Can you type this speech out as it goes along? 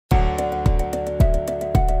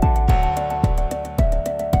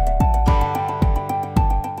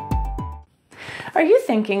Are you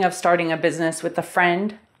thinking of starting a business with a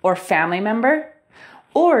friend or family member?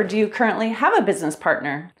 Or do you currently have a business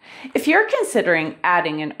partner? If you're considering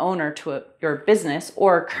adding an owner to your business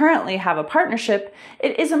or currently have a partnership,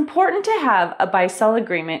 it is important to have a buy-sell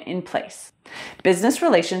agreement in place. Business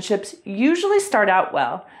relationships usually start out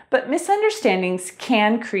well, but misunderstandings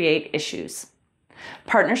can create issues.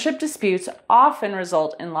 Partnership disputes often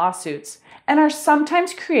result in lawsuits and are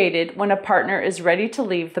sometimes created when a partner is ready to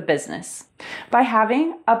leave the business. By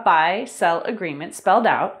having a buy-sell agreement spelled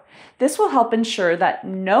out, this will help ensure that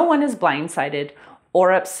no one is blindsided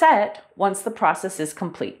or upset once the process is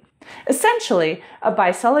complete. Essentially, a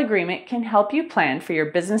buy-sell agreement can help you plan for your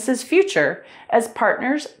business's future, as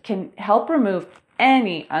partners can help remove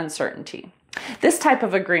any uncertainty. This type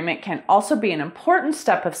of agreement can also be an important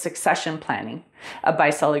step of succession planning. A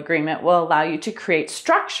buy-sell agreement will allow you to create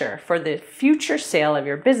structure for the future sale of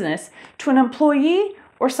your business to an employee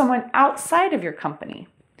or someone outside of your company.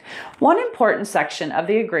 One important section of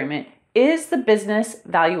the agreement is the business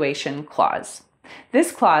valuation clause.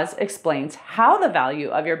 This clause explains how the value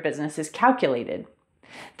of your business is calculated.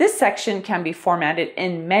 This section can be formatted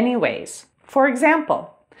in many ways. For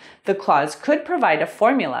example, the clause could provide a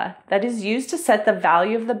formula that is used to set the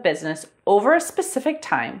value of the business over a specific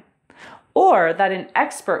time, or that an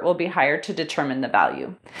expert will be hired to determine the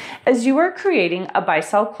value. As you are creating a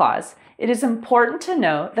buy-sell clause, it is important to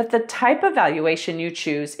know that the type of valuation you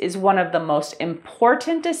choose is one of the most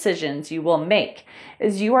important decisions you will make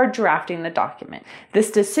as you are drafting the document. This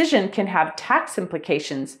decision can have tax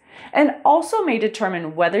implications and also may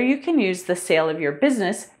determine whether you can use the sale of your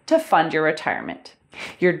business to fund your retirement.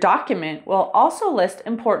 Your document will also list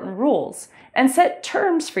important rules and set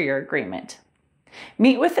terms for your agreement.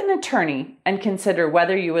 Meet with an attorney and consider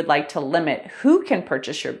whether you would like to limit who can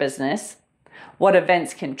purchase your business, what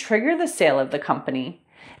events can trigger the sale of the company,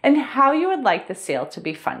 and how you would like the sale to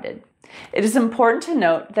be funded. It is important to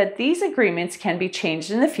note that these agreements can be changed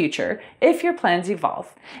in the future if your plans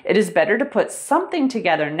evolve. It is better to put something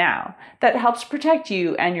together now that helps protect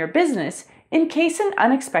you and your business in case an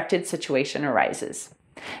unexpected situation arises.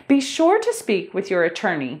 Be sure to speak with your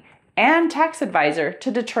attorney and tax advisor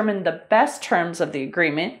to determine the best terms of the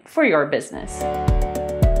agreement for your business.